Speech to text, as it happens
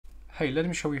hey, let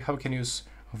me show you how you can use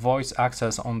voice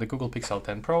access on the Google Pixel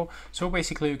 10 Pro. So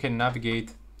basically you can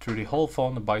navigate through the whole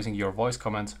phone by using your voice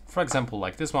commands. For example,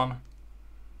 like this one,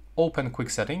 open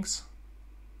quick settings,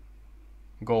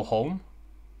 go home,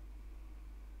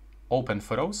 open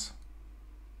photos.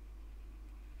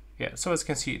 Yeah, so as you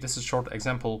can see, this is a short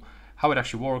example how it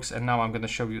actually works, and now I'm going to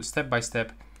show you step by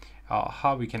step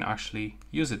how we can actually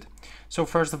use it. So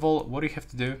first of all, what you have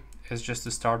to do is just to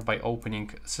start by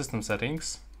opening system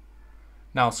settings.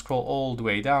 Now scroll all the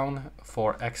way down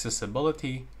for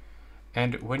accessibility,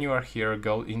 and when you are here,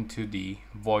 go into the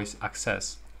voice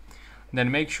access.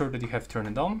 Then make sure that you have turned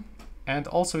it on, and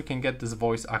also you can get this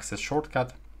voice access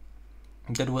shortcut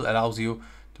that will allow you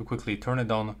to quickly turn it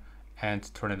on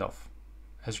and turn it off.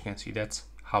 As you can see, that's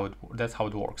how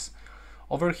it works.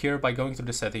 Over here, by going to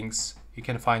the settings, you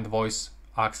can find voice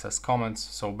access commands,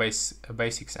 so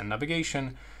basics and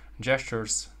navigation,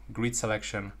 gestures, grid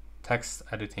selection, text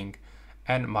editing,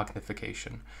 and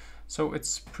magnification. So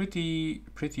it's pretty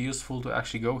useful to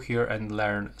actually go here and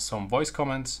learn some voice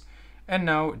commands. And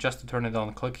now, just to turn it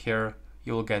on, click here.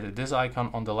 You will get this icon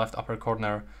on the left upper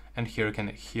corner, and here you can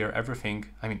hear everything.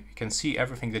 I mean, you can see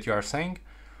everything that you are saying.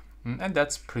 And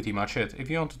that's pretty much it. If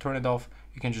you want to turn it off,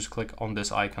 you can just click on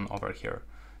this icon over here.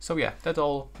 So yeah, that's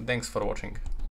all. Thanks for watching.